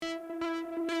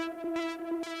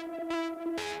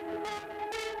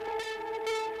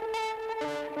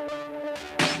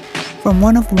From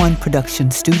One of One Production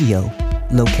Studio,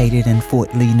 located in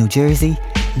Fort Lee, New Jersey,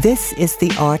 this is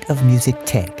The Art of Music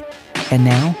Tech. And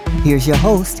now, here's your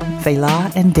host,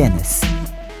 Fela and Dennis.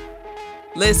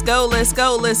 Let's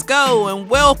go, and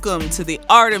welcome to the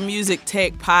Art of Music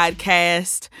Tech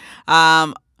podcast.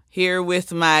 Here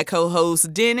with my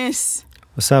co-host, Dennis.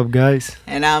 What's up, guys?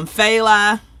 And I'm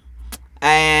Fela.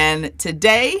 And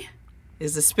today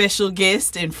is a special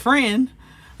guest and friend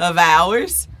of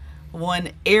ours, one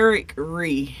Eric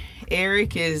Rhee.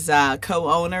 Eric is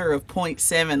co-owner of Point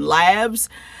 7 Labs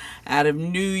out of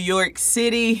New York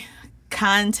City,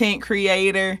 content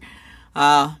creator,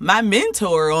 my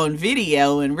mentor on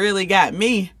video, and really got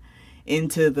me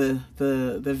into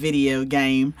the video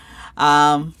game.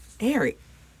 Eric,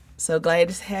 so glad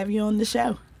to have you on the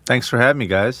show. Thanks for having me,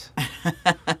 guys.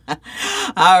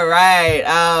 All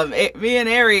right. Me and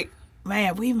Eric,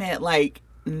 man, we met like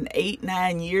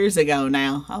 8-9 years ago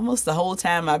now. Almost the whole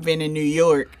time I've been in New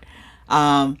York.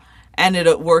 Ended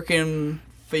up working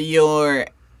for your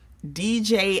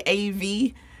DJ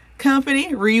AV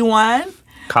company, Rewind.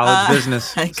 College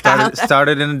business.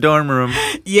 Started in a dorm room.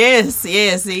 Yes, he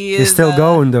is. You're still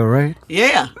going though, right?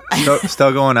 Yeah.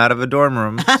 Still going out of a dorm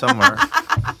room somewhere.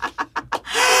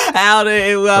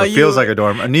 It feels like a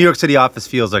dorm. A New York City office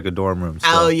feels like a dorm room.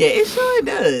 Still. Oh yeah, it sure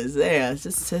does. Yeah, it's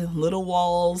just little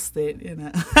walls that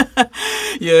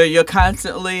you're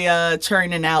constantly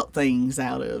churning out things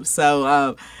out of.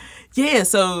 So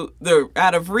so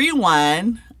out of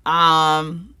Rewind,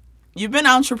 you've been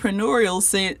entrepreneurial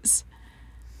since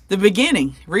the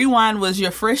beginning. Rewind was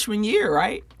your freshman year,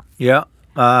 right? Yeah,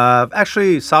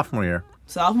 actually sophomore year.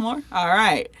 Sophomore, all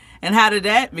right. And how did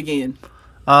that begin?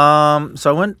 So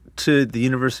I went to the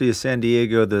University of San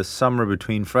Diego the summer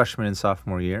between freshman and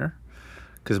sophomore year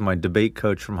because my debate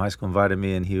coach from high school invited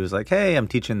me, and he was like, hey, I'm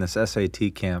teaching this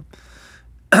SAT camp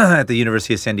at the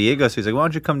University of San Diego. So he's like, why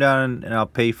don't you come down and I'll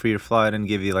pay for your flight and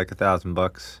give you like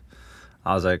 $1,000.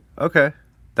 I was like, okay,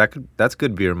 that's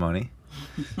good beer money.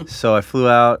 So I flew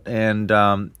out, and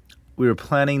we were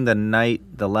planning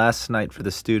the last night for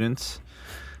the students,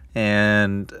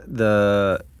 and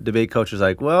the debate coach was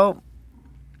like, well,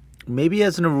 maybe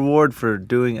as a reward for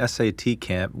doing SAT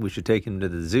camp, we should take him to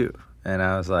the zoo. And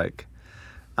I was like,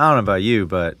 I don't know about you,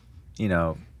 but,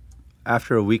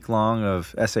 after a week long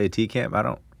of SAT camp, I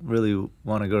don't really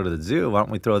want to go to the zoo. Why don't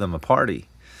we throw them a party?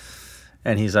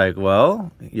 And he's like,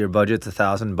 well, your budget's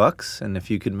 $1,000, and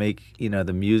if you could make,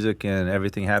 the music and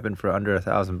everything happen for under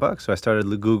 $1,000. So I started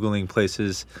Googling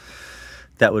places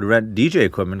that would rent DJ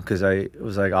equipment because I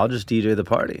was like, I'll just DJ the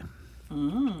party.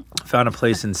 Found a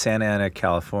place in Santa Ana,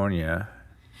 California,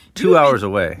 2 hours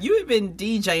away. You had been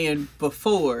DJing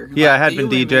before. Yeah, I had been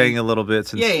DJing a little bit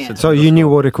since. So you knew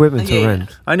what equipment to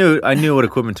rent. I knew what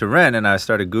equipment to rent, and I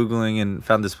started Googling and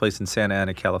found this place in Santa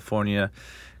Ana, California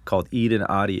called Eden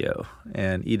Audio.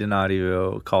 And Eden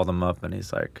Audio called him up, and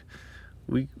he's like,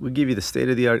 we give you the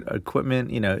state-of-the-art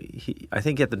equipment. I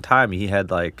think at the time he had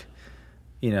like,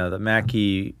 the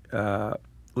Mackie...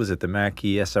 was it the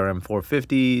Mackie SRM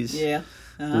 450s? Yeah.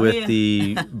 With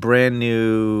the brand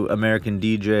new American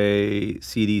DJ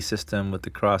CD system with the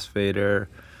crossfader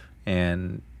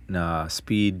and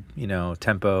speed,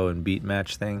 tempo and beat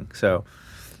match thing. So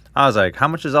I was like, how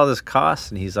much does all this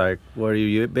cost? And he's like, where are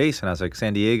you based? And I was like,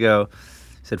 San Diego.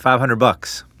 He said,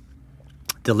 $500.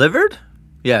 Delivered?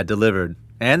 Yeah, delivered.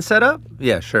 And set up?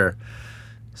 Yeah, sure.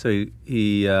 So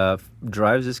he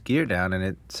drives this gear down, and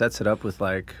it sets it up with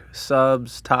like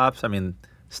subs, tops. I mean,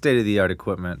 state-of-the-art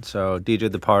equipment. So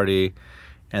DJ'd the party,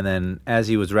 and then as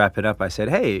he was wrapping up, I said,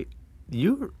 hey,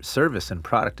 your service and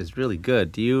product is really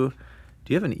good. Do you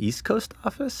have an East Coast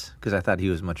office? Because I thought he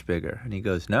was much bigger. And he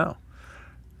goes, no.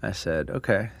 I said,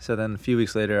 okay. So then a few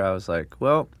weeks later, I was like,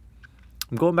 well,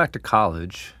 I'm going back to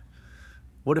college.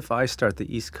 What if I start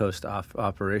the East Coast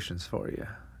operations for you?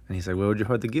 And he's like, where would you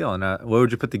put the gear? And where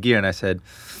would you put the gear? And I said,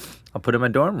 I'll put it in my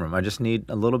dorm room. I just need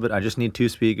a little bit. I just need 2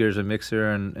 speakers, a mixer,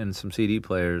 and some CD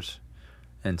players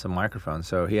and some microphones.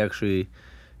 So he actually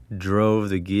drove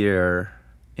the gear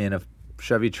in a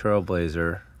Chevy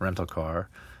Trailblazer rental car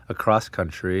across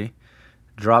country,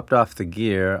 dropped off the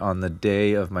gear on the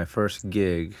day of my first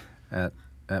gig at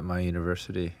my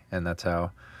university. And that's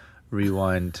how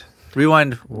Rewind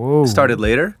started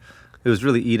later. It was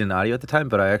really Eden Audio at the time,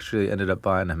 but I actually ended up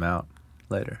buying him out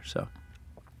later. So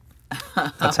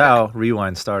that's how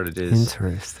Rewind started.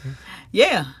 Interesting.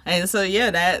 Yeah, and so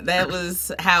that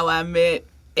was how I met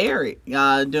Eric,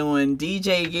 doing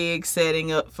DJ gigs,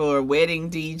 setting up for wedding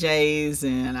DJs,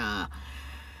 and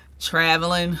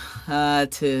traveling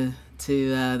to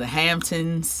the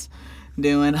Hamptons,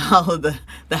 doing all of the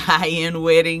high-end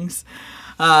weddings.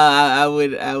 I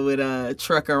would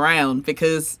truck around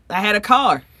because I had a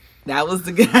car. That was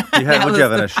the guy. What'd you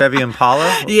have, a Chevy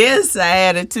Impala? Yes, I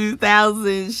had a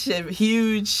 2000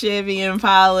 huge Chevy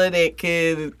Impala that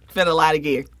could fit a lot of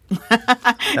gear.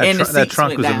 That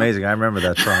trunk was amazing. I remember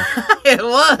that trunk. It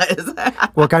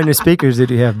was. What kind of speakers did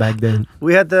you have back then?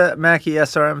 We had the Mackie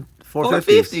SRM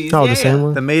 450s. Oh, the same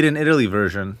one? The made in Italy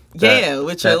version.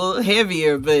 Which are a little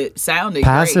heavier, but sounded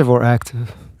Passive great. or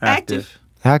active? Active.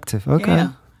 Active, okay.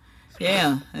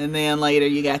 Yeah. And then later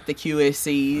you got the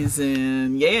QSCs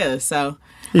and so.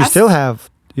 You have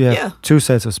 2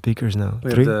 sets of speakers now.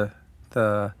 We 3? have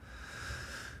the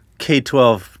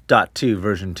K12.2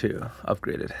 version 2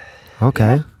 upgraded.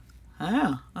 Okay.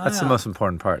 That's the most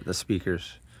important part, the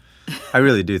speakers. I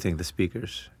really do think the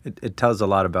speakers. It tells a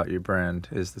lot about your brand,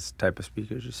 is this type of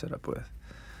speakers you set up with.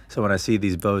 So when I see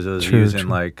these bozos using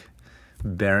like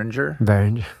Behringer,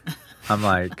 I'm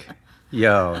like,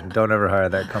 yo, don't ever hire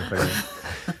that company.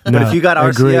 But if you got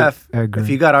RCF, if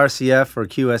you got RCF or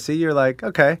QSC, you're like,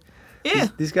 okay,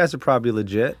 these guys are probably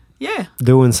legit. Yeah.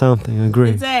 Doing something,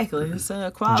 agree. Exactly. It's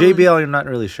quality. JBL, you're not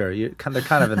really sure. They're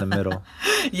kind of in the middle.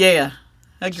 Yeah.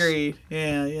 Agreed.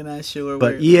 Yeah, you're not sure.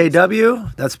 But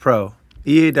EAW, that's pro.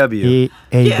 EAW.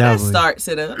 Yeah, that starts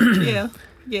it up.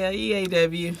 Yeah,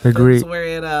 EAW. Agreed.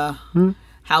 We're at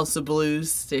House of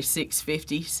Blues. They're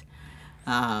 650s.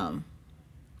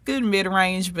 Good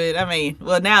mid-range, but I mean,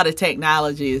 now the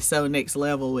technology is so next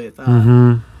level with...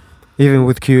 Even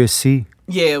with QSC.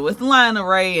 Yeah, with line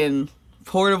array and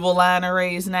portable line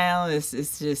arrays now, it's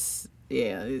just,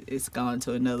 it's gone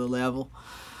to another level.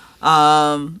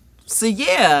 So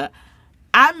yeah,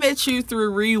 I met you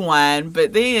through Rewind,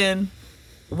 but then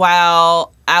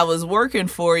while I was working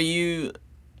for you,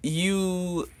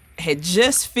 you had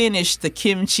just finished the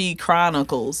Kimchi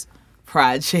Chronicles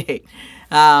project.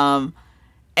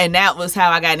 And that was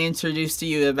how I got introduced to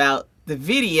you about the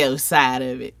video side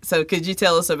of it. So could you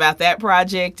tell us about that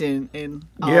project and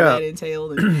all that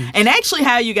entailed? And actually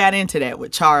how you got into that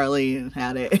with Charlie and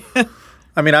how that...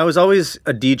 I mean, I was always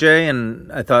a DJ,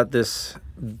 and I thought this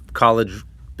college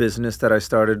business that I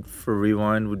started for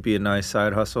Rewind would be a nice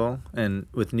side hustle. And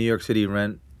with New York City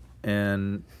rent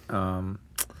and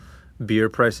beer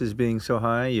prices being so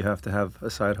high, you have to have a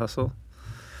side hustle.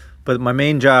 But my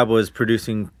main job was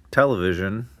producing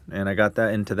television, and I got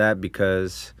into that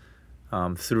because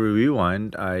through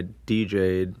Rewind, I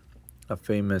DJ'd a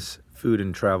famous food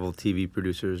and travel TV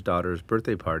producer's daughter's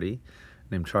birthday party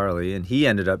named Charlie, and he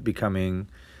ended up becoming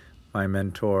my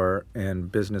mentor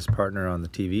and business partner on the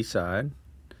TV side.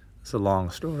 It's a long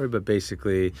story, but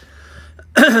basically,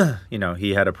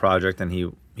 he had a project and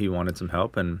he wanted some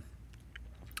help, and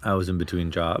I was in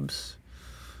between jobs.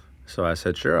 So I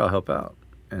said, sure, I'll help out.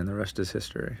 And the rest is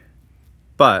history.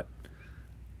 But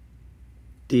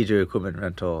DJ equipment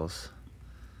rentals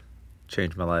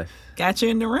changed my life. Got you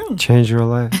in the room. Changed your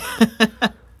life.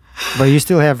 But you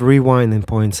still have Rewind and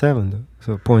Point 7, though.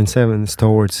 So Point 7 is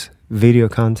towards video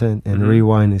content, and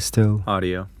Rewind is still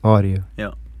audio.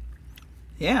 Yeah.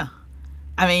 Yeah.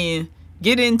 I mean,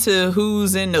 get into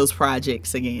who's in those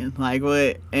projects again. Like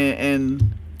what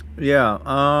and Yeah.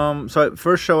 So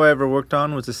first show I ever worked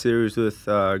on was a series with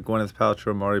Gwyneth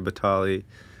Paltrow, Maury Batali,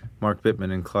 Mark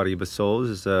Bittman, and Claudia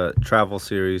Basols. It's a travel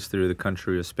series through the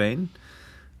country of Spain.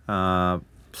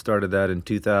 Started that in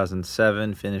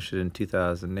 2007, finished it in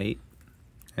 2008.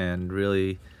 And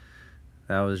really,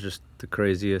 that was just the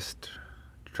craziest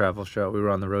travel show. We were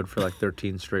on the road for like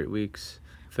 13 straight weeks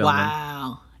filming.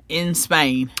 Wow. In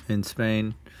Spain. In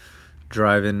Spain,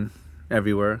 driving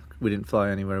everywhere. We didn't fly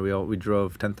anywhere. We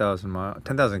drove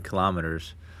 10,000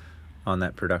 kilometers on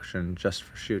that production just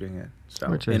for shooting it.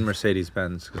 So in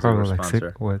Mercedes-Benz, because they were a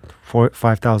sponsor.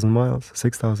 5,000 miles,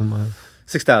 6,000 miles.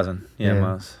 6,000,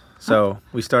 miles. So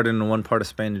we started in one part of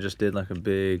Spain and just did like a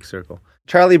big circle.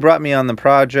 Charlie brought me on the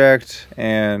project,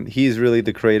 and he's really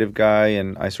the creative guy,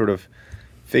 and I sort of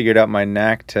figured out my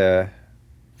knack to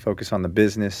focus on the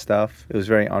business stuff. It was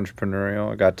very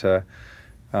entrepreneurial. I got to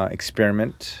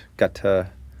experiment, got to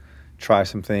try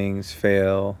some things,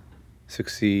 fail,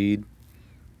 succeed.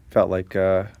 Felt like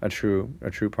a true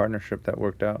partnership that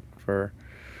worked out for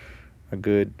a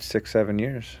good 6-7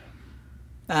 years.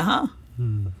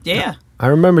 Yeah. I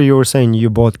remember you were saying you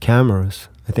bought cameras.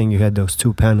 I think you had those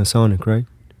 2 Panasonic, right?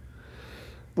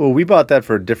 Well, we bought that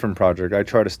for a different project. I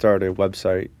tried to start a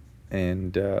website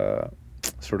and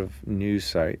sort of news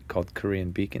site called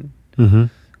Korean Beacon. Mm-hmm.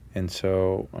 And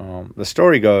so the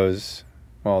story goes,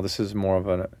 well, this is more of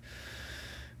a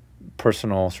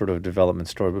personal sort of development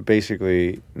story, but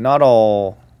basically not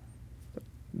all,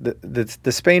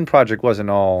 the Spain project wasn't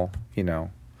all,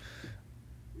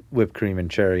 whipped cream and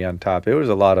cherry on top. It was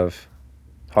a lot of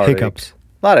heartache, Hiccups.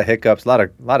 a lot of hiccups, a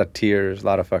lot of tears, a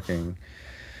lot of fucking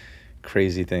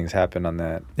crazy things happened on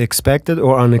that. Expected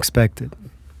or unexpected?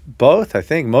 Both, I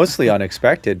think, mostly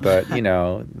unexpected. But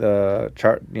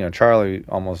Charlie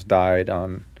almost died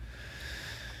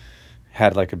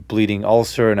had like a bleeding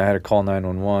ulcer, and I had to call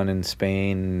 911 in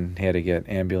Spain. He had to get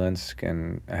ambulance,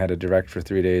 and I had to direct for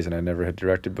 3 days, and I never had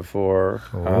directed before.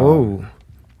 Oh.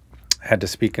 Had to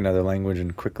speak another language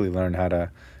and quickly learn how to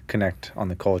connect on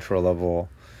the cultural level.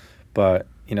 But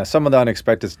some of the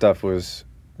unexpected stuff was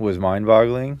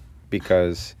mind-boggling,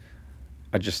 because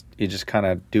you just kind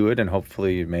of do it and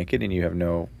hopefully you make it, and you have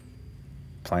no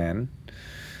plan.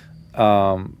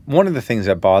 One of the things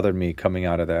that bothered me coming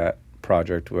out of that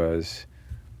project was,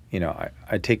 I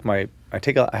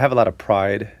have a lot of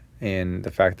pride in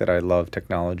the fact that I love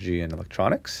technology and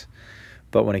electronics,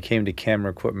 but when it came to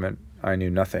camera equipment, I knew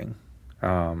nothing.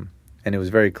 And it was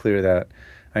very clear that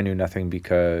I knew nothing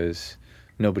because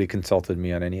nobody consulted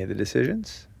me on any of the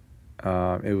decisions.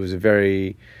 It was a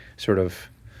very sort of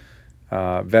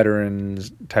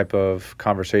veterans type of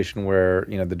conversation where,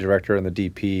 the director and the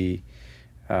DP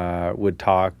would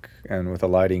talk, and with a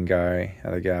lighting guy,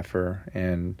 the gaffer,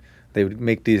 and they would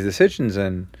make these decisions,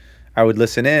 and I would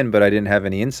listen in, but I didn't have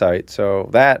any insight. So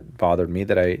that bothered me,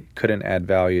 that I couldn't add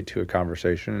value to a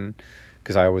conversation,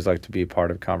 because I always like to be a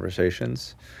part of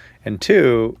conversations. And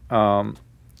two,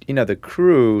 the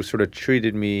crew sort of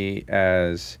treated me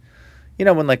as,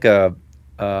 when like a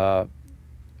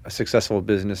successful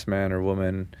businessman or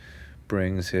woman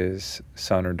brings his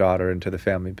son or daughter into the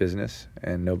family business,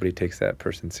 and nobody takes that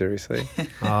person seriously.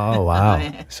 Oh, wow.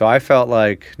 So I felt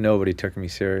like nobody took me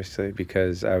seriously,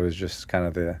 because I was just kind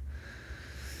of the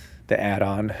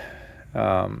add-on.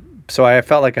 So I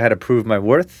felt like I had to prove my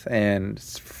worth, and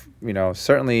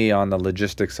certainly on the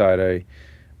logistics side I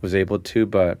was able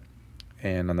to,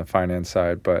 and on the finance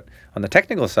side, but on the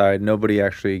technical side, nobody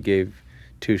actually gave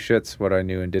two shits what I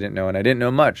knew and didn't know, and I didn't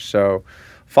know much. So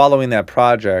following that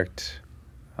project,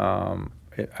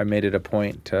 I made it a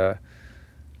point to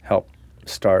help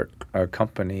start a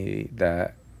company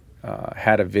that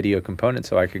had a video component,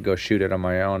 so I could go shoot it on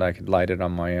my own, I could light it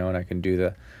on my own, I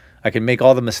can make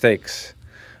all the mistakes,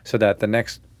 so that the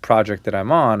next project that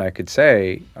I'm on, I could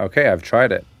say, okay, I've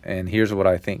tried it, and here's what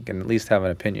I think, and at least have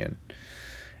an opinion.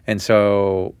 And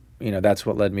so, that's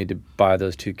what led me to buy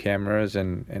those two cameras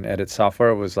and edit software.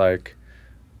 It was like,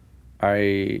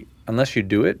 unless you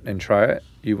do it and try it,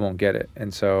 you won't get it.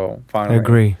 And so finally,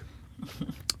 Agree.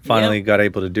 Got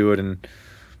able to do it, and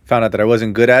found out that I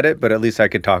wasn't good at it, but at least I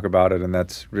could talk about it. And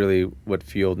that's really what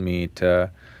fueled me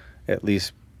to at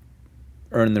least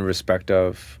earn the respect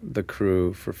of the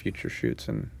crew for future shoots.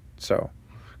 And so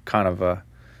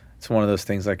it's one of those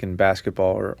things, like in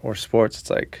basketball or sports,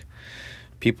 it's like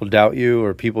people doubt you,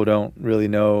 or people don't really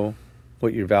know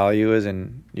what your value is,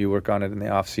 and you work on it in the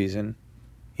off season,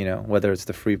 whether it's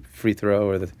the free throw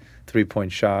or the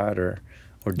 3-point shot or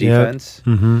defense.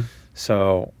 Yep. Mm-hmm.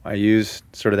 So I use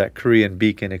sort of that Korean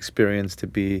beacon experience to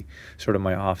be sort of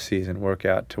my off season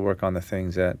workout, to work on the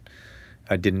things that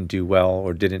I didn't do well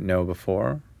or didn't know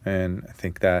before. And I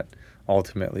think that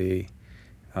ultimately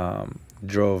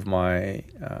drove my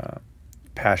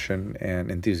passion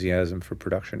and enthusiasm for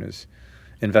production, is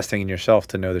investing in yourself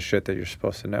to know the shit that you're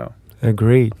supposed to know.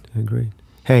 Agreed.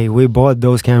 Hey, we bought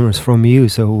those cameras from you,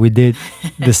 so we did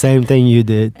the same thing you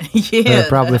did. Yeah.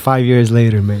 Probably 5 years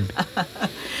later, maybe.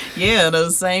 Yeah,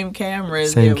 those same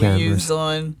cameras we used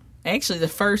on actually the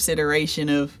first iteration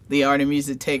of the Art of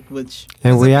Music Tech, which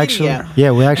and was we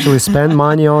actually spent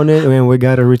money on it, and we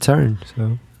got a return.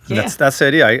 So yeah. That's the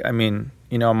idea. I mean,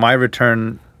 my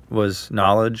return was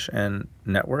knowledge and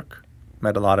network.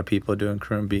 Met a lot of people doing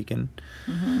Crew and Beacon,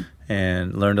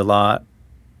 and learned a lot.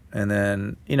 And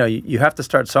then, you have to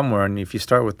start somewhere. And if you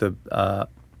start with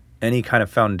any kind of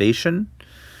foundation,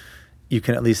 you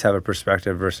can at least have a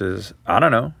perspective versus, I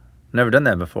don't know, never done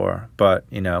that before. But,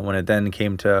 when it then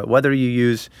came to whether you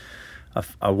use a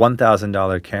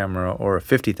 $1,000 camera or a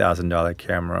 $50,000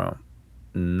 camera,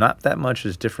 not that much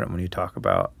is different when you talk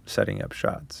about setting up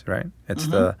shots, right? It's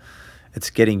it's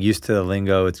getting used to the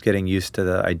lingo. It's getting used to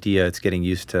the idea. It's getting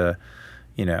used to,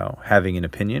 having an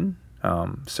opinion.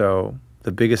 So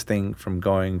the biggest thing from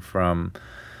going from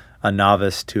a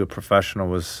novice to a professional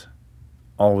was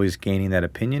always gaining that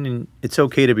opinion. And it's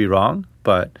okay to be wrong,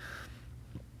 but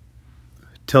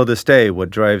till this day,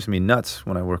 what drives me nuts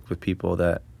when I work with people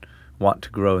that want to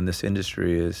grow in this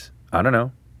industry is, I don't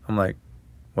know. I'm like,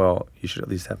 well, you should at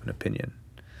least have an opinion.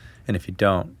 And if you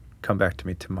don't, come back to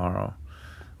me tomorrow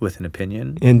with an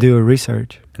opinion. And do your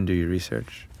research.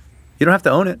 You don't have to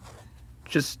own it.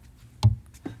 Just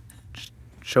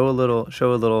show a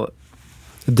little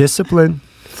Discipline.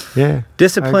 Yeah.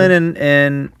 discipline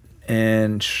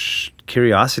and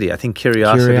curiosity. I think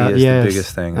curiosity is Yes, the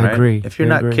biggest thing, right? agree, If you're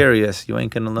not agree. curious, you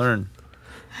ain't gonna learn.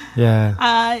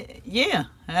 Yeah. Yeah.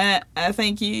 I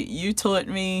think you taught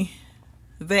me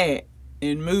that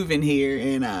in moving here,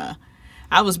 and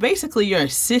I was basically your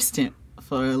assistant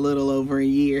for a little over a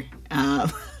year.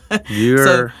 You're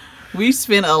So we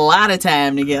spent a lot of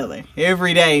time together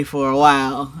every day for a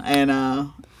while,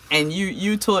 and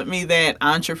you taught me that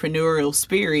entrepreneurial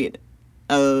spirit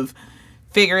of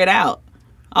figure it out.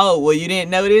 Oh, well, you didn't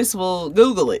know this? Well,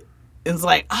 Google it. It's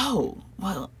like, oh,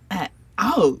 well,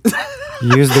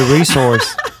 Use the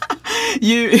resource.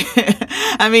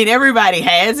 I mean, everybody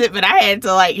has it, but I had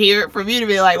to like hear it from you to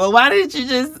be like, well, why didn't you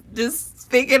just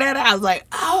figure that out? I was like,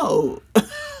 oh.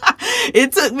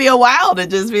 It took me a while to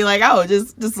just be like, oh,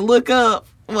 just look up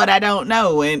what I don't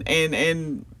know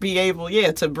and be able,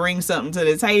 to bring something to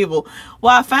the table.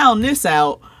 Well, I found this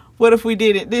out. What if we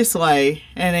did it this way?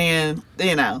 And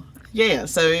then,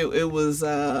 so it was,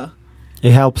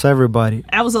 It helps everybody.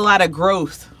 that was a lot of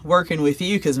growth working with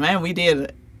you because, man, we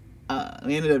ended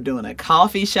up doing a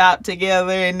coffee shop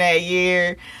together in that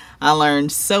year. I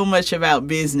learned so much about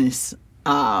business.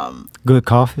 Good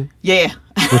coffee, Yeah.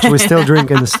 which we still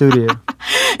drink in the studio.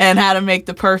 And how to make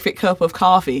the perfect cup of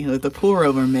coffee with the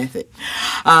pour-over method.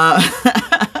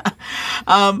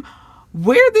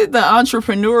 Where did the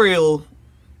entrepreneurial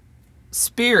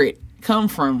spirit come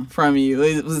from you?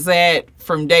 Was that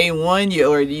from day one,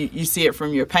 or you see it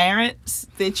from your parents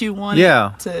that you wanted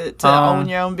to own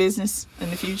your own business in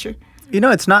the future?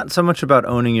 It's not so much about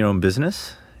owning your own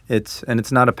business. It's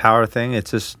not a power thing.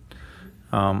 It's just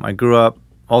I grew up.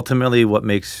 Ultimately, what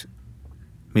makes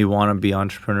me want to be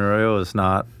entrepreneurial is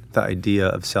not the idea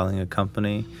of selling a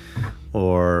company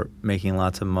or making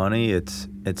lots of money. It's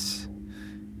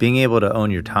being able to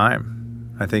own your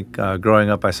time. I think growing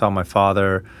up, I saw my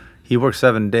father. He worked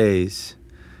 7 days,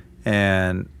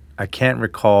 and I can't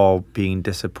recall being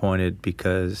disappointed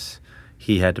because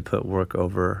he had to put work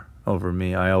over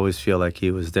me. I always feel like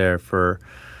he was there for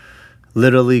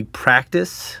Little League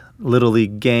practice, Little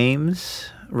League games,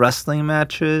 wrestling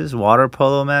matches, water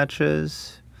polo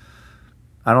matches.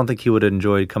 I don't think he would have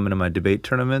enjoyed coming to my debate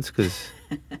tournaments because,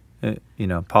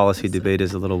 policy debate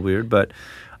is a little weird. But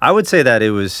I would say that it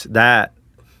was that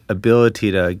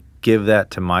ability to give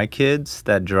that to my kids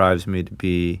that drives me to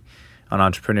be an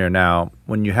entrepreneur. Now,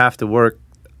 when you have to work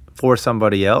for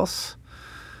somebody else,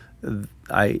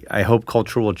 I hope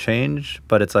culture will change.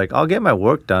 But it's like, I'll get my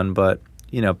work done, but,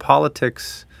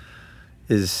 politics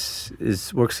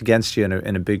works against you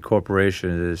in a big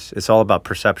corporation. It's all about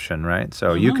perception, right?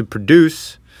 So you could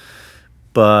produce,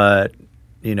 but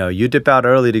you dip out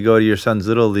early to go to your son's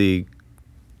Little League,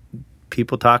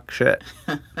 people talk shit.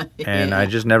 And I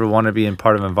just never want to be in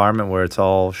part of an environment where it's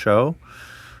all show.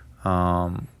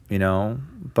 But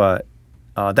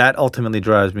that ultimately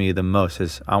drives me the most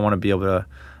is I want to be able to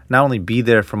not only be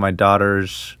there for my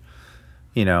daughter's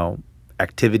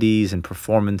activities and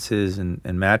performances and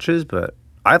matches, but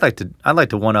I'd like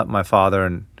to one up my father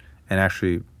and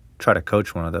actually try to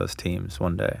coach one of those teams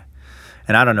one day.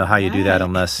 And I don't know how you do that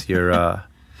unless you're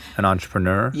an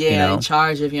entrepreneur. Yeah, in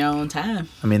charge of your own time.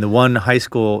 I mean,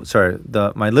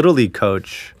 my Little League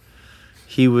coach,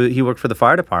 he worked for the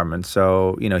fire department,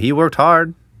 so he worked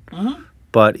hard,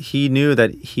 but he knew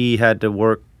that he had to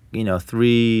work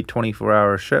 3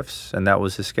 24-hour shifts, and that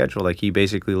was his schedule. Like he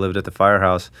basically lived at the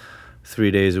firehouse 3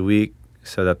 days a week,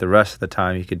 so that the rest of the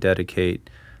time he could dedicate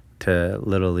to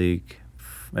Little League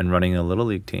and running a Little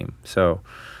League team. So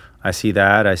I see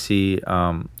that. I see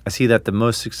that the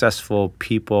most successful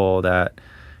people that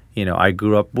I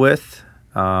grew up with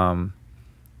were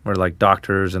like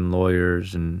doctors and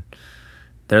lawyers, and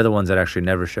they're the ones that actually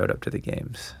never showed up to the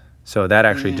games. So that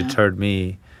actually deterred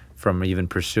me from even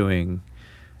pursuing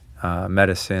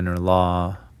medicine or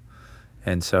law.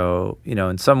 And so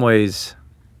in some ways,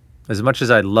 as much as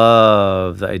I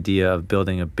love the idea of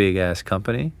building a big-ass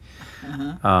company,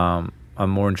 I'm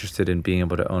more interested in being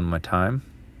able to own my time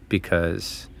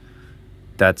because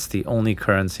that's the only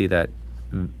currency that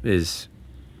it's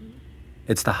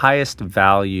the highest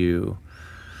value.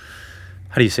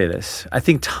 How do you say this? I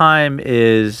think time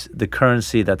is the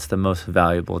currency that's the most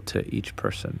valuable to each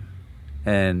person.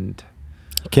 And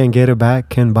Can't get it back,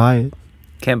 can't buy it.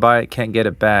 Can't buy it, can't get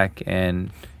it back,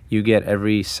 and you get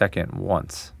every second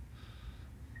once.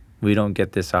 We don't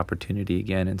get this opportunity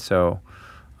again. And so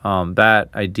that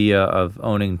idea of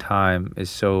owning time is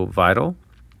so vital.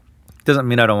 It doesn't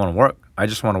mean I don't want to work. I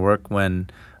just want to work when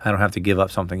I don't have to give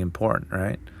up something important,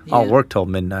 right? Yeah. I'll work till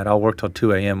midnight. I'll work till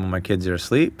 2 a.m. when my kids are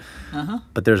asleep. Uh-huh.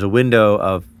 But there's a window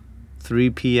of 3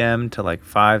 p.m. to like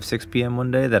 5, 6 p.m.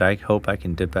 one day that I hope I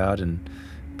can dip out and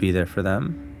be there for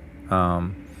them.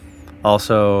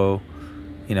 Also,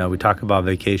 we talk about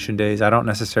vacation days. I don't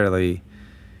necessarily,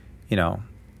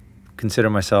 consider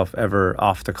myself ever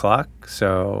off the clock.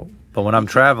 So, but when I'm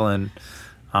traveling,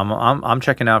 I'm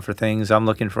checking out for things. I'm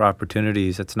looking for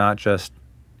opportunities. It's not just,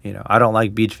 I don't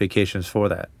like beach vacations for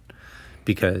that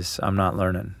because I'm not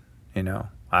learning.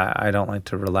 I don't like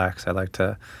to relax. I like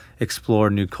to explore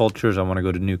new cultures. I want to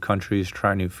go to new countries,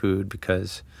 try new food,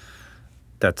 because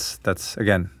that's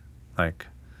again, like,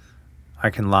 I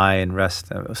can lie and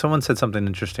rest. Someone said something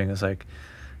interesting. It's like,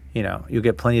 you'll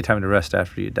get plenty of time to rest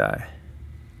after you die.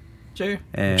 Sure.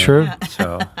 And Sure.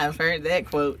 So I've heard that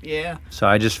quote. Yeah. So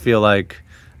I just feel like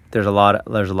there's a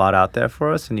lot out there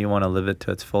for us, and you want to live it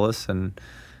to its fullest. And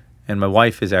my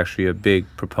wife is actually a big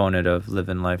proponent of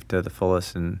living life to the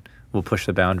fullest, and we'll push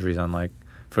the boundaries on, like,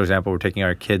 for example, we're taking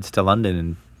our kids to London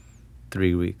in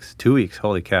 2 weeks.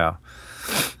 Holy cow.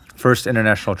 First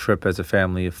international trip as a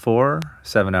family of 4,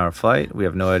 7-hour flight. We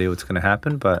have no idea what's going to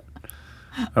happen, but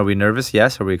are we nervous?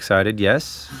 Yes. Are we excited?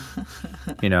 Yes.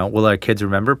 Will our kids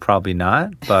remember? Probably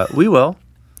not, but we will.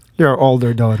 Your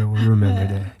older daughter will remember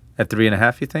that. At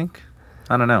 3.5, you think?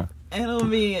 I don't know. It'll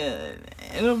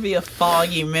be a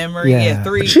foggy memory. Yeah. Yeah,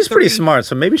 But she's pretty smart,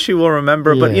 so maybe she will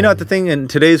remember. But Yeah. the thing in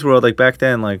today's world, like back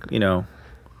then, like,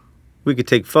 we could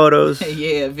take photos.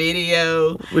 Yeah,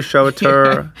 video. We show it to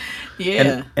her.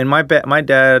 Yeah. And my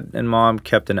dad and mom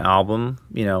kept an album,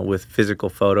 with physical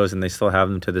photos, and they still have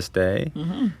them to this day.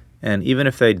 Mm-hmm. And even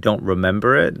if they don't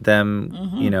remember it,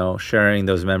 them, sharing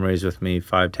those memories with me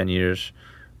 5-10 years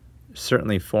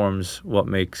certainly forms what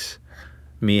makes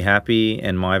me happy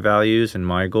and my values and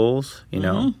my goals.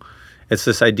 It's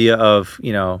this idea of,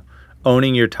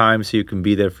 owning your time so you can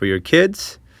be there for your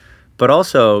kids, but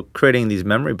also creating these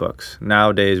memory books.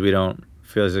 Nowadays, we don't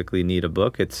physically need a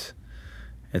book. It's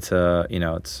a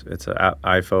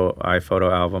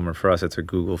iPhoto album, or for us, it's a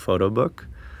Google photo book.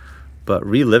 But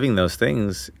reliving those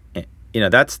things,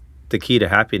 that's the key to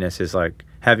happiness. Is like,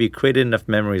 have you created enough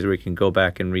memories where you can go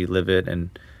back and relive it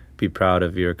and be proud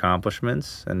of your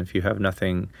accomplishments? And if you have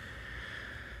nothing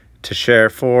to share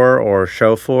for or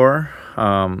show for,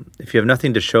 if you have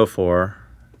nothing to show for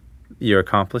your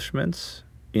accomplishments,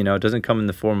 it doesn't come in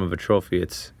the form of a trophy.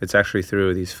 It's actually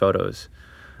through these photos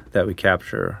that we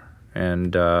capture.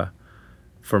 And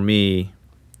for me,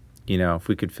 if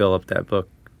we could fill up that book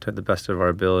to the best of our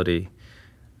ability,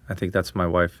 I think that's my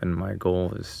wife and my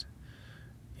goal is,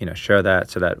 share that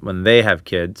so that when they have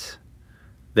kids,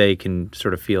 they can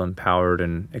sort of feel empowered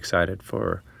and excited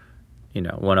for,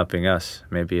 one-upping us.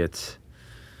 Maybe it's,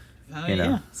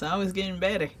 Yeah, it's always getting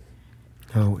better.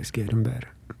 Always getting better.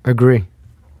 Agree.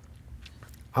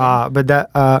 But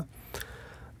that,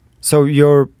 so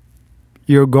you're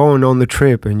going on the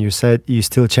trip, and you said you're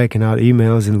still checking out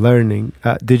emails and learning.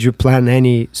 Did you plan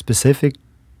any specific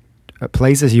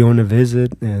places you want to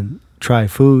visit and try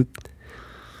food?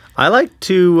 I like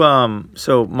to,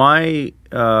 so my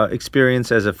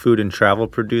experience as a food and travel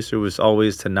producer was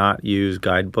always to not use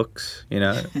guidebooks,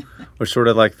 We're sort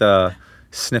of like the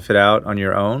sniff it out on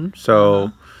your own.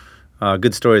 So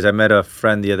good stories. I met a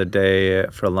friend the other day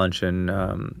for lunch in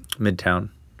Midtown,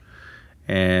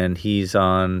 and he's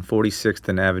on 46th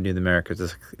and Avenue of the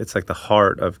Americas. It's like the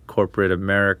heart of corporate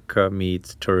America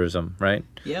meets tourism, right?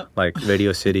 Yep. Like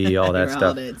Radio City, all that All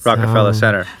stuff. that Rockefeller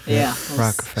stuff. Center. Yeah.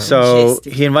 Rockefeller. So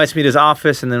Majestic. he invites me to his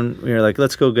office, and then we were like,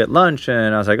 let's go get lunch.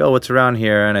 And I was like, oh, what's around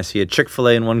here? And I see a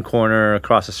Chick-fil-A in one corner.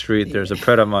 Across the street, there's a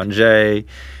Pret a Manger.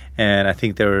 And I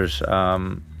think there was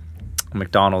a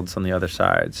McDonald's on the other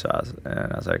side. So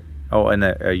I was like, oh, and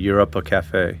a Europa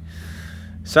Cafe.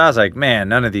 So I was like, man,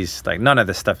 none of this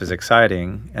stuff is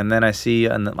exciting. And then I see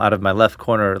out of my left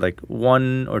corner, like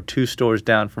 1 or 2 stores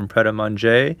down from Pret a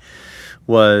Manger,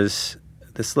 was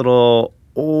this little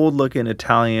old-looking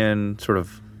Italian sort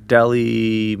of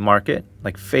deli market,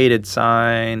 like faded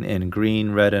sign in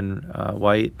green, red, and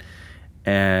white.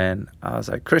 And I was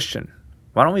like, Christian,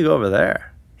 why don't we go over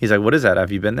there? He's like, what is that?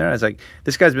 Have you been there? I was like,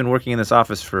 this guy's been working in this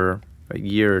office for a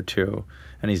year or two,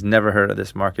 and he's never heard of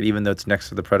this market, even though it's next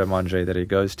to the Pret a Manger that he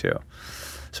goes to.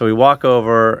 So we walk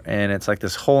over, and it's like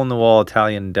this hole-in-the-wall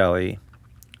Italian deli.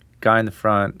 Guy in the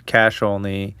front, cash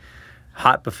only,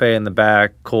 hot buffet in the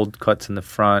back, cold cuts in the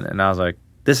front. And I was like,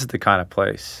 this is the kind of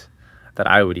place that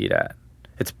I would eat at.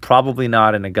 It's probably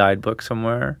not in a guidebook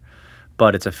somewhere,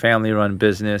 but it's a family-run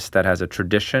business that has a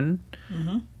tradition.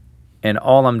 Mm-hmm. And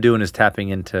all I'm doing is tapping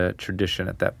into tradition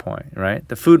at that point, right?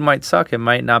 The food might suck. It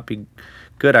might not be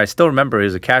good. I still remember it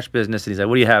was a cash business, and he's like,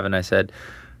 "What do you have?" And I said,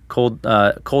 "Cold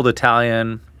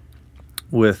Italian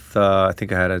with I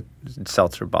think I had a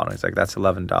seltzer bottle." He's like, "That's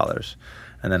 $11."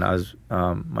 And then I was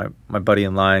my buddy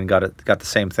in line got the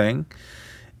same thing,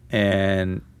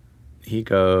 and he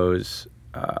goes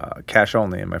cash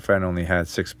only, and my friend only had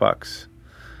 $6,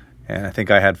 and I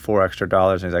think I had $4 extra.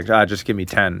 And he's like, just give me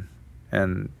 10.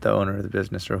 And the owner of the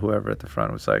business or whoever at the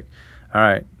front was like, all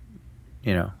right,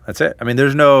 that's it. I mean,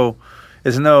 there's no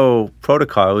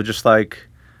protocol. It was just like,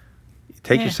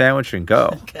 take your sandwich and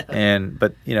go.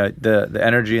 But the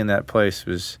energy in that place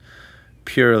was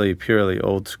purely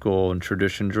old school and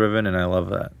tradition driven, and I love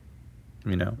that.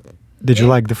 Did you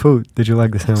like the food? Did you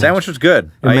like the sandwich? Sandwich was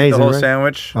good. Amazing, I ate the whole right?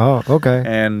 sandwich. Oh, okay.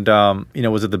 And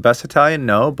was it the best Italian?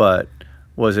 No, but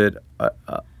was it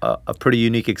a pretty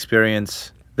unique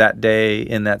experience that day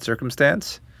in that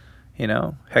circumstance?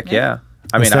 Heck yeah.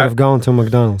 I mean, Instead of going to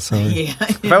McDonald's. So. Yeah.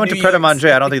 If I went to Pret a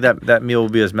Manger, I don't think that meal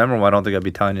would be as memorable. I don't think I'd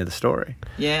be telling you the story.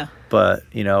 Yeah. But,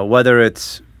 whether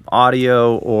it's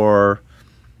audio or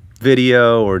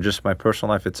video or just my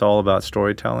personal life, it's all about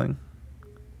storytelling.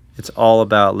 It's all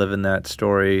about living that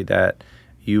story that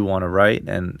you want to write.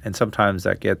 And sometimes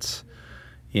that gets,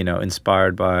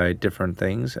 inspired by different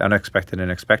things, unexpected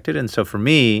and expected. And so for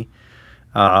me,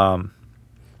 I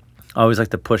always like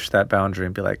to push that boundary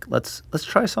and be like, let's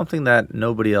try something that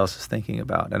nobody else is thinking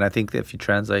about. And I think that if you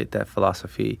translate that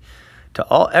philosophy to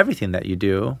everything that you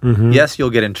do, yes,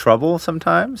 you'll get in trouble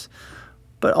sometimes,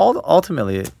 but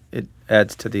ultimately it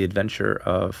adds to the adventure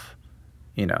of,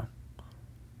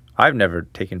 I've never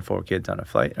taken 4 kids on a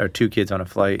flight or 2 kids on a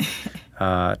flight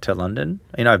to London.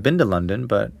 I've been to London,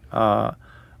 but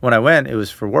when I went, it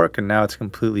was for work, and now it's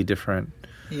completely different.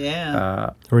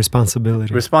 Yeah.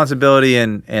 Responsibility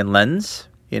and lens.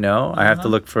 I have to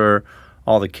look for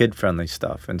all the kid-friendly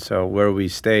stuff. And so where we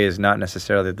stay is not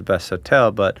necessarily the best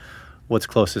hotel, but what's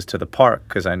closest to the park,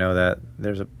 because I know that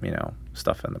there's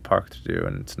stuff in the park to do,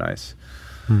 and it's nice.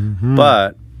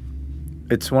 But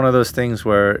it's one of those things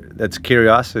where that's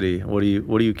curiosity. What are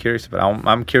you curious about?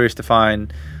 I'm curious to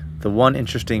find the one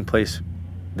interesting place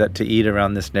that to eat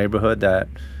around this neighborhood that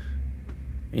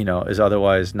is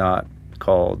otherwise not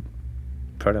called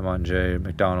Pret a Manger,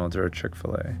 McDonald's, or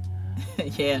Chick-fil-A.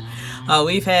 Yeah.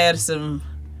 We've had some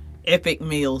epic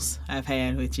meals I've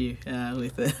had with you.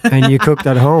 And you cooked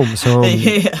at home, so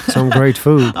some great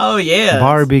food. Oh, yeah.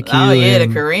 Barbecue. Oh, yeah, the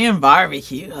Korean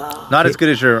barbecue. Oh. Not as good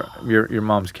as your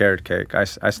mom's carrot cake. I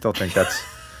still think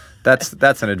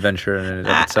that's an adventure in and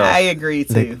of itself. I agree,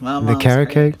 too. The carrot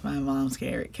cake? My mom's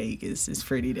carrot cake is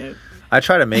pretty dope. I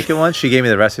tried to make it once. She gave me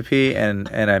the recipe, and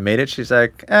I made it. She's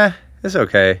like, it's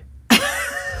okay.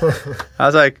 I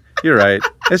was like, you're right.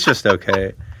 It's just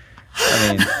okay. I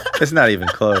mean, it's not even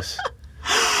close.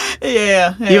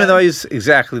 Yeah. Even though I use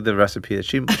exactly the recipe that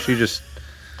she just...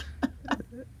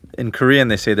 In Korean,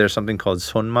 they say there's something called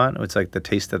sonman. It's like the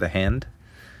taste of the hand.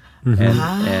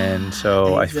 And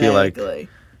so exactly. I feel like,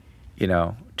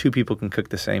 2 people can cook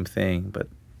the same thing, but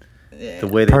the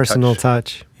way they personal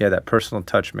touch. Yeah, that personal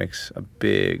touch makes a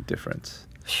big difference.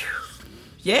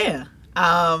 Yeah.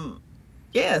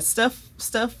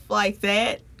 Stuff like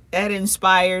that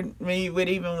inspired me with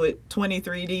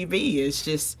 23dB. It's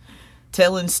just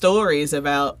telling stories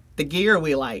about the gear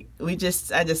we like. I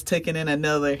just took it in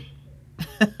another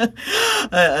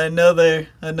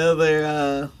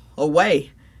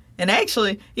way. And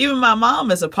actually, even my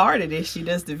mom is a part of this. She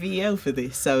does the VO for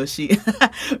this. So she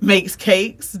makes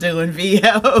cakes doing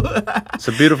VO. It's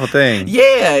a beautiful thing.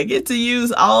 Yeah, I get to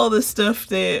use all the stuff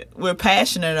that we're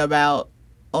passionate about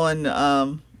on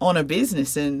a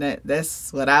business, and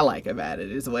that's what I like about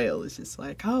it as well. It's just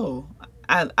like,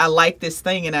 I like this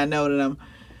thing, and I know that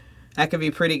I could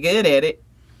be pretty good at it,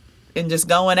 and just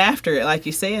going after it, like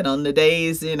you said, on the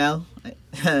days,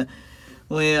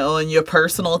 when on your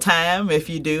personal time, if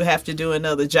you do have to do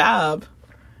another job,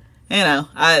 and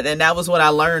that was what I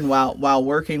learned while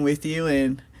working with you,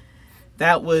 and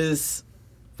that was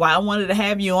why I wanted to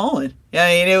have you on.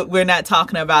 I mean, we're not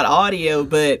talking about audio,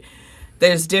 but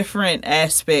there's different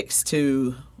aspects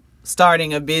to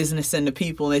starting a business and the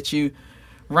people that you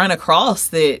run across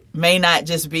that may not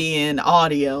just be in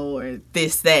audio or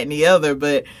this, that, and the other,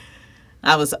 but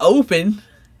I was open,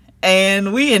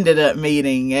 and we ended up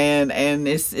meeting, and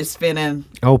it's been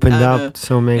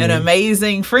so many an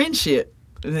amazing friendship,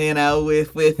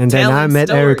 with and then I met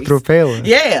stories. Eric Trofela.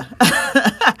 Yeah.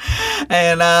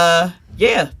 And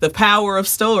the power of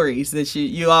stories that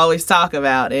you always talk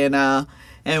about,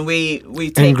 and we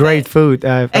take and great food.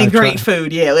 Great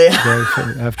food, yeah. Great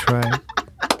food. I've tried.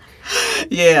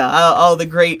 Yeah, all the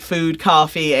great food,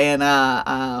 coffee, and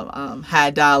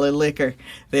high dollar liquor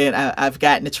that I've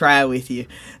gotten to try with you.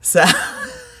 So,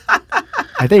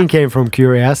 I think it came from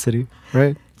curiosity,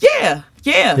 right? yeah.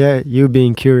 Yeah, you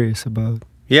being curious about.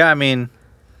 Yeah, I mean,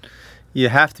 you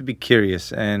have to be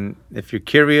curious, and if you're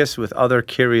curious with other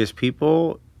curious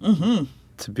people,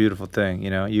 it's a beautiful thing. You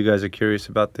know, you guys are curious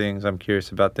about things. I'm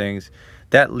curious about things.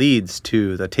 That leads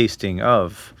to the tasting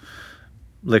of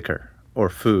liquor or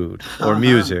food or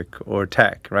music or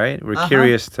tech, right? We're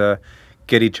curious to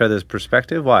get each other's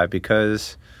perspective. Why?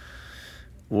 Because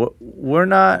we're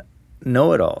not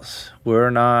know-it-alls. We're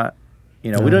not,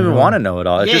 we don't even want to know it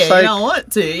all. It's just like, you don't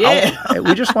want to, yeah.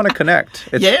 we just want to connect.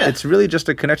 It's really just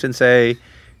to connect and say,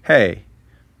 hey,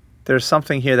 there's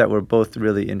something here that we're both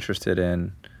really interested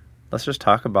in. Let's just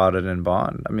talk about it and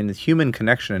bond. I mean, the human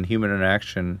connection and human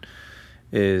interaction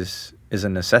is a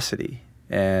necessity.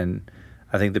 And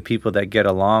I think the people that get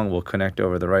along will connect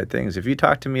over the right things. If you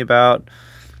talk to me about,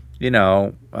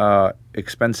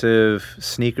 expensive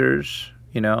sneakers,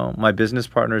 my business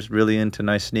partner is really into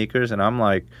nice sneakers, and I'm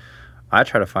like, I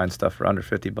try to find stuff for under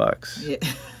 $50. Yeah,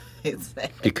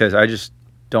 exactly. Because I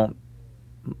don't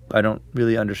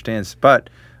really understand. But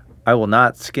I will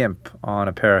not skimp on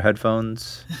a pair of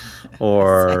headphones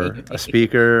or a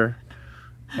speaker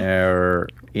or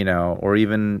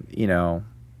even,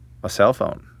 a cell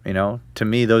phone. To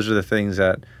me, those are the things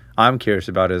that I'm curious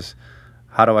about is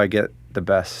how do I get the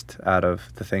best out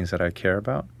of the things that I care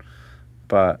about?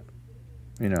 But,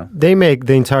 They make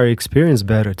the entire experience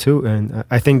better too. And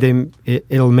I think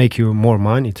it'll make you more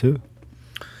money too.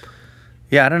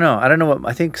 Yeah, I don't know what,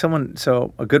 I think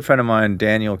a good friend of mine,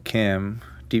 Daniel Kim,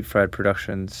 Deep Fried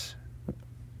Productions,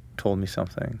 told me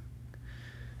something.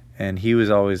 And he was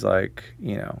always like,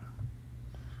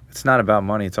 it's not about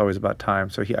money, it's always about time.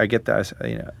 So I get that,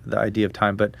 the idea of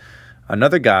time. But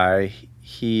another guy,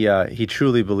 he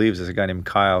truly believes, there's a guy named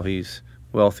Kyle, he's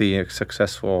wealthy,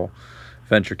 successful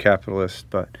venture capitalist,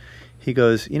 but he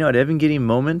goes, at any given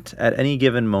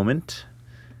moment,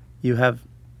 you have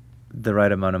the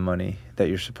right amount of money that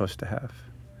you're supposed to have.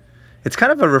 It's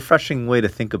kind of a refreshing way to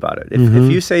think about it.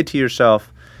 If you say to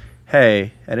yourself,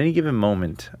 hey, at any given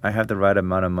moment, I have the right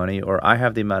amount of money, or I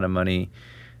have the amount of money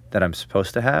that I'm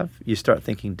supposed to have, you start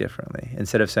thinking differently.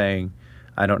 Instead of saying,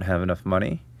 I don't have enough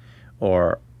money,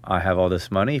 or I have all this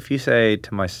money, if you say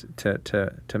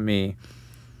to me,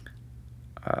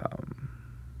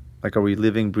 like, are we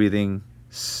living, breathing?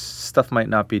 Stuff might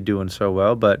not be doing so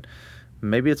well, but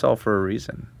maybe it's all for a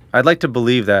reason. I'd like to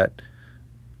believe that,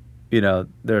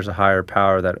 there's a higher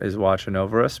power that is watching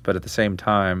over us. But at the same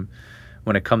time,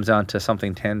 when it comes down to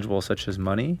something tangible such as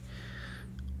money,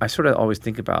 I sort of always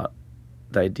think about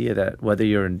the idea that whether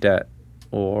you're in debt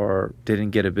or didn't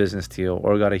get a business deal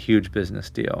or got a huge business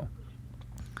deal,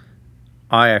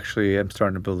 I actually am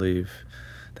starting to believe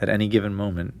that any given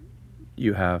moment,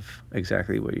 you have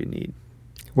exactly what you need.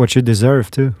 What you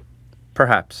deserve too.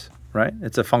 Perhaps, right?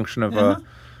 It's a function of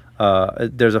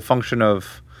there's a function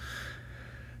of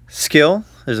skill,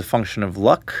 there's a function of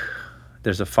luck,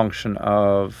 there's a function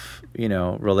of,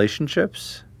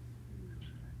 relationships.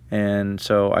 And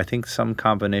so I think some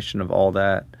combination of all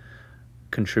that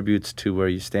contributes to where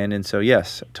you stand. And so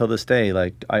yes, till this day,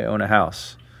 like, I own a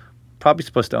house. Probably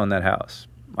supposed to own that house.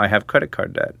 I have credit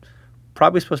card debt.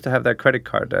 Probably supposed to have that credit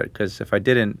card debt, because if I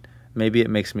didn't, maybe it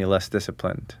makes me less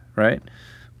disciplined, right?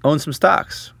 Own some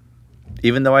stocks,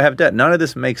 even though I have debt. None of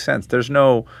this makes sense. There's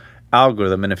no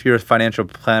algorithm. And if you're a financial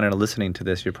planner listening to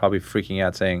this, you're probably freaking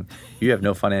out saying, you have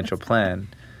no financial plan.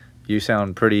 You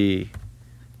sound pretty,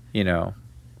 little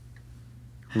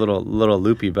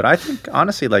loopy. But I think,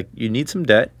 honestly, like, you need some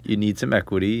debt, you need some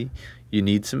equity, you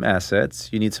need some assets,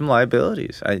 you need some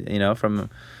liabilities.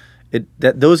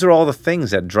 Those are all the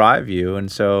things that drive you.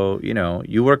 And so,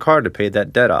 you work hard to pay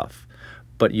that debt off.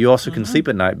 But you also can sleep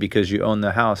at night because you own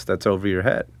the house that's over your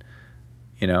head.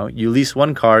 You lease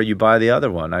one car, you buy the other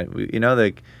one.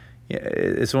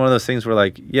 It's one of those things where,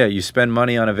 you spend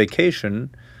money on a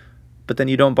vacation, but then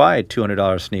you don't buy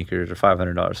 $200 sneakers or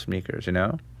 $500 sneakers,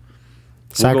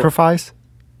 Sacrifice?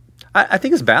 I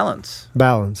think it's balance.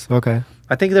 Balance, okay.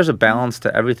 I think there's a balance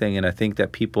to everything, and I think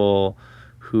that people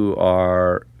who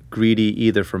are greedy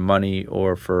either for money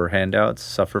or for handouts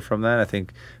suffer from that. I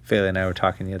think Fayla and I were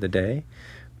talking the other day,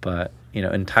 but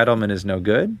entitlement is no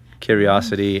good.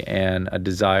 Curiosity and a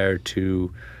desire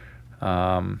to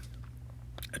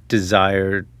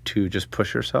just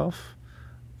push yourself,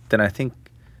 then I think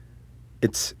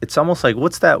it's almost like,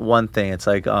 what's that one thing? It's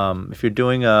like, if you're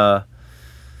doing a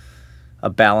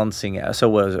balancing,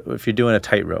 if you're doing a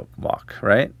tightrope walk,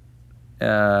 right?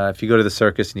 If you go to the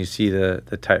circus and you see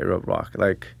the tightrope walk,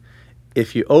 like,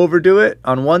 if you overdo it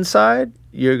on one side,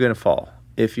 you're going to fall.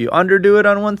 If you underdo it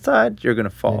on one side, you're going to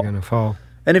fall. You're going to fall.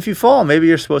 And if you fall, maybe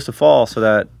you're supposed to fall so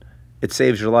that it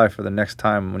saves your life for the next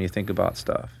time when you think about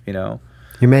stuff, you know?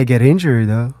 You may get injured,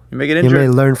 though. You may get injured. You may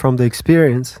learn from the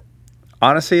experience.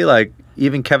 Honestly, like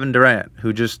even Kevin Durant,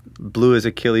 who just blew his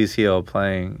Achilles heel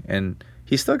playing, and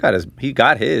he still got he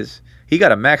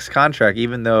got a max contract,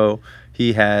 even though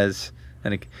he has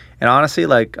and honestly,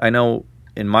 like, I know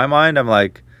in my mind, I'm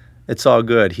like, it's all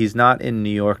good. He's not in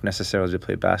New York necessarily to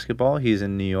play basketball. He's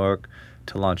in New York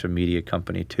to launch a media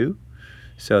company too.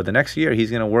 So the next year he's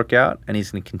going to work out and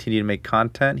he's going to continue to make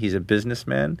content. He's a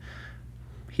businessman.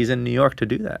 He's in New York to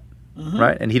do that,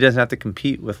 right? And he doesn't have to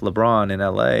compete with LeBron in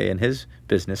LA and his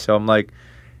business. So I'm like,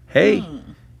 hey,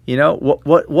 you know,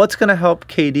 what's going to help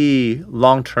KD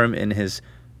long term in his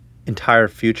entire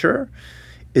future?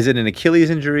 Is it an Achilles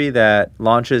injury that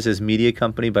launches his media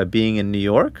company by being in New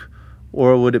York?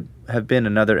 Or would it have been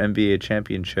another NBA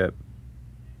championship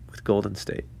with Golden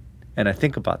State? And I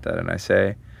think about that and I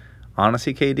say,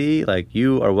 honestly, KD, like,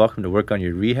 you are welcome to work on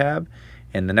your rehab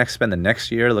and spend the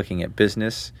next year looking at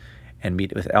business and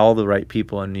meet with all the right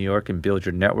people in New York and build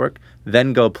your network.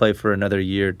 Then go play for another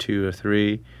year, 2 or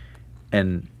 3.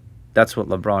 And that's what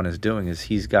LeBron is doing, is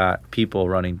he's got people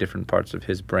running different parts of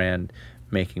his brand,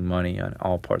 making money on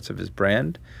all parts of his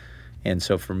brand. And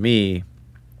so for me,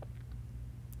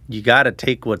 you got to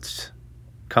take what's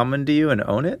coming to you and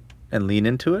own it and lean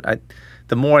into it.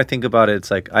 The more I think about it,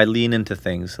 it's like I lean into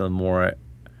things the more,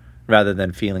 rather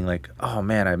than feeling like, oh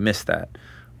man, I missed that,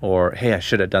 or hey, I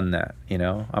should have done that. You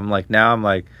know, I'm like,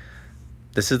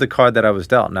 this is the card that I was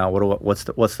dealt. Now what's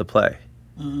the play?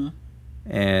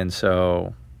 And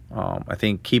so I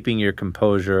think keeping your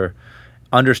composure,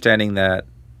 understanding that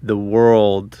the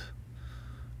world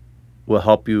will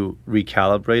help you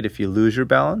recalibrate if you lose your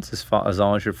balance, as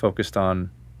long as you're focused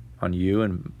on you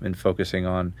and focusing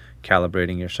on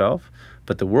calibrating yourself.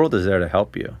 But the world is there to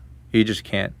help you. You just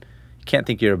can't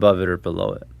think you're above it or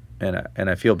below it. And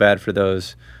I feel bad for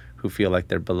those who feel like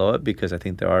they're below it, because I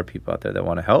think there are people out there that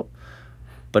want to help,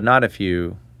 but not if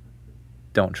you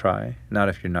don't try, not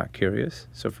if you're not curious.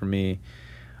 So for me,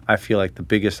 I feel like the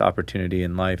biggest opportunity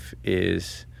in life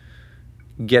is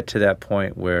get to that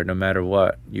point where no matter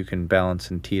what, you can balance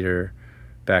and teeter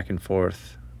back and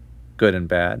forth, good and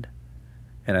bad.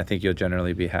 And I think you'll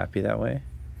generally be happy that way.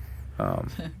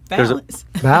 Balance.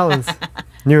 Balance.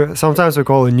 Sometimes we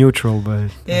call it neutral,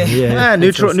 but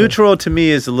neutral to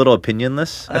me is a little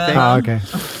opinionless, I think. Okay.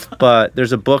 But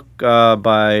there's a book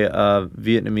by a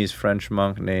Vietnamese French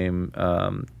monk named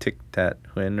Thich Nhat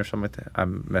Hanh or something like that.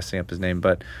 I'm messing up his name,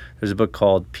 but there's a book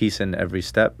called Peace in Every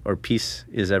Step, or Peace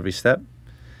is Every Step.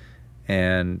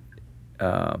 And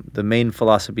the main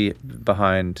philosophy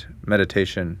behind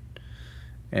meditation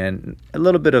and a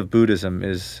little bit of Buddhism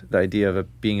is the idea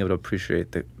of being able to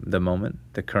appreciate the moment,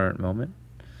 the current moment.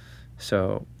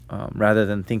 So rather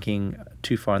than thinking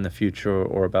too far in the future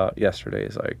or about yesterday,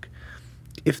 is like,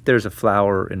 if there's a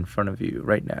flower in front of you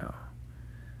right now,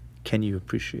 can you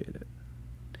appreciate it?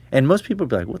 And most people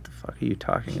be like, what the fuck are you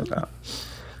talking about?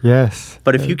 Yes.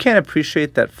 But if you can't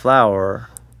appreciate that flower,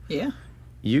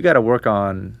 you got to work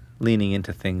on leaning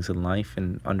into things in life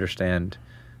and understand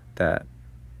that,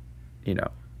 you know,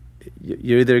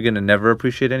 you're either going to never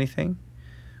appreciate anything,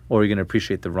 or you're going to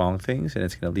appreciate the wrong things, and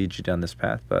it's going to lead you down this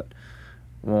path. But,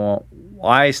 well,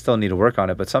 I still need to work on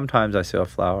it. But sometimes I see a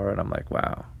flower and I'm like,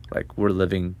 wow, like, we're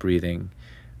living, breathing.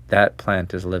 That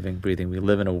plant is living, breathing. We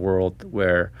live in a world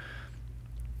where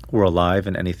we're alive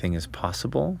and anything is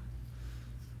possible,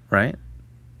 right?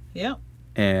 Yeah.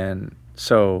 And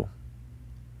so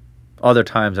other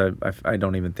times I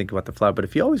don't even think about the flower. But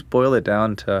if you always boil it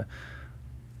down to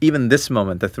even this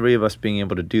moment, the three of us being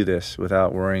able to do this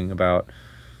without worrying about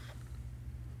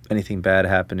anything bad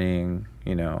happening,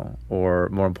 you know, or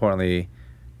more importantly,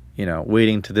 you know,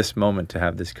 waiting to this moment to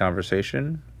have this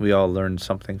conversation. We all learned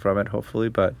something from it, hopefully,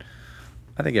 but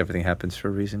I think everything happens for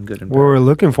a reason, good and bad. We're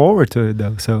looking forward to it,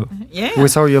 though. So we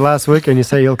saw you last week and you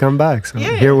say you'll come back. So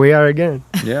here we are again.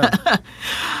 Yeah.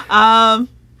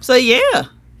 So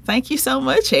thank you so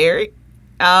much, Eric.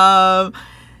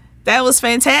 That was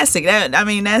fantastic.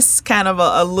 That's kind of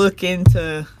a look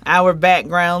into our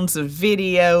backgrounds of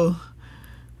video,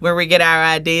 where we get our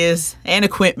ideas and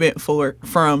equipment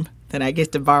from that I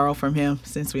get to borrow from him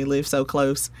since we live so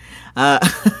close.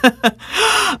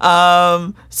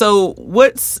 So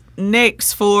what's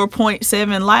next for Point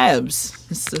 7 Labs?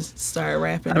 Just to start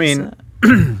wrapping this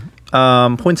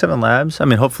up. Point 7 Labs,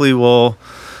 hopefully we'll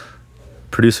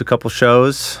produce a couple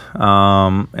shows,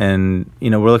 and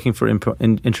we're looking for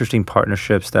interesting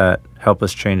partnerships that help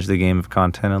us change the game of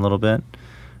content a little bit.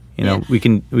 You know, we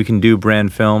can do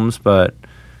brand films, but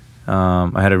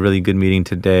I had a really good meeting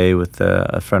today with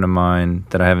a friend of mine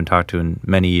that I haven't talked to in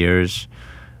many years.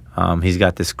 He's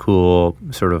got this cool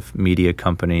sort of media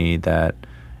company that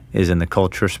is in the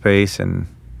culture space, and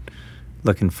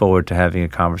looking forward to having a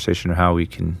conversation of how we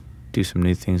can do some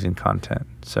new things in content.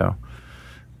 So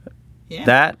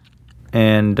that,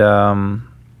 and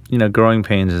you know, Growing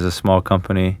Pains is a small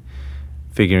company,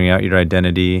 figuring out your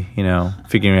identity, you know,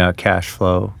 figuring out cash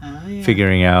flow,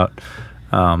 figuring out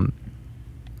the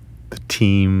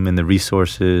team and the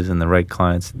resources and the right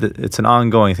clients. It's an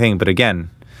ongoing thing, but again,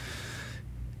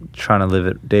 trying to live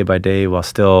it day by day while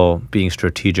still being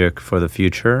strategic for the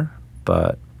future.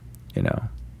 But, you know,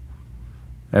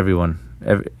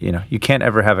 you know, you can't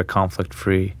ever have a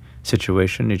conflict-free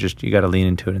situation. You got to lean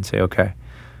into it and say, okay,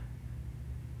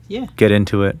 get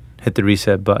into it, hit the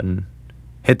reset button,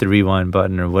 hit the rewind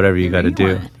button, or whatever you got to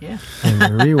do. And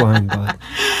the rewind button.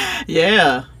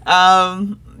 Yeah,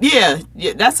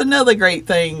 that's another great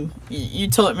thing. You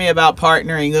taught me about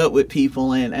partnering up with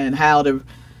people and how to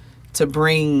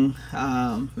bring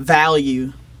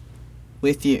value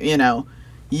with you. You know,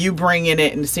 you bringing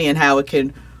it and seeing how it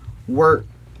can work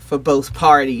for both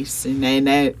parties, and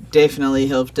that definitely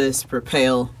helped us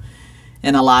propel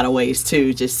in a lot of ways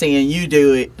too. Just seeing you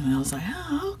do it, and I was like,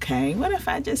 oh, okay. What if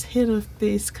I just hit up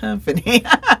this company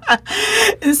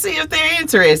and see if they're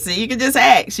interested? You can just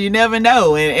ask. You never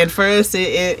know. And for us,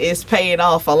 it's paying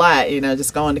off a lot. You know,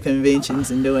 just going to conventions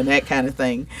and doing that kind of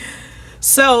thing.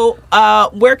 So,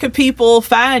 where could people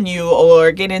find you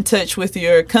or get in touch with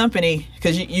your company?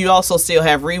 Because you also still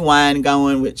have Rewind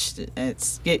going, which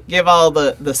give all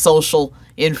the social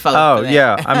info. Oh,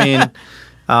 yeah. I mean,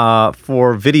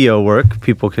 for video work,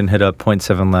 people can hit up Point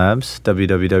 7 Labs,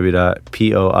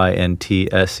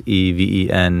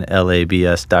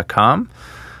 www.pointsevenlabs.com.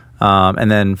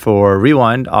 And then for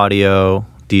Rewind, audio,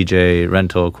 DJ,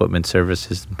 rental, equipment,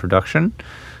 services, and production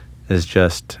is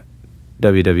just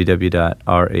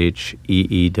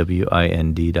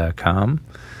www.rheewind.com.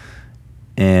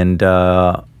 And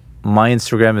my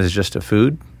Instagram is just a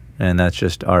food, and that's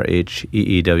just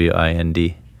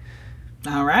RHEEWIND.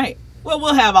 All right. Well,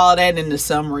 we'll have all that in the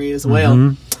summary as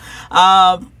well.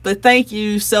 But thank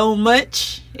you so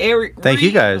much, Eric. Thank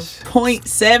you guys. Point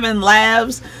 7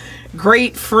 Labs,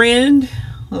 great friend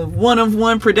of One of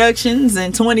One Productions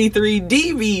and 23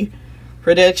 DB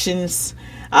Productions.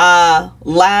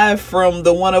 Live from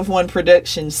the One of One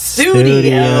Production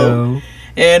studio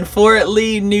in Fort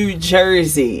Lee, New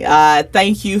Jersey.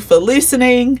 Thank you for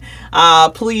listening.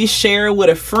 Please share with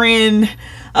a friend.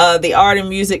 The Art and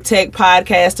Music Tech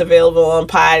podcast available on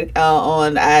iTunes,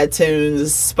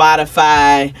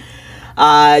 Spotify,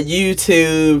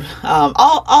 YouTube,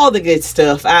 all the good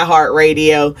stuff.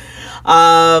 iHeartRadio.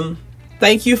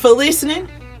 Thank you for listening,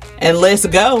 and let's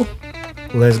go.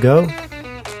 Let's go.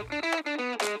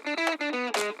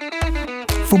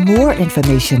 For more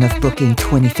information of booking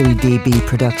 23DB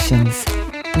Productions,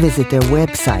 visit their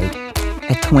website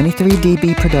at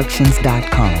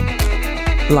 23dbproductions.com.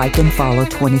 Like and follow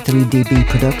 23DB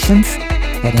Productions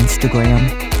at Instagram,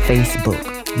 Facebook,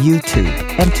 YouTube,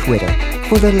 and Twitter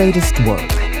for the latest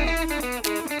work.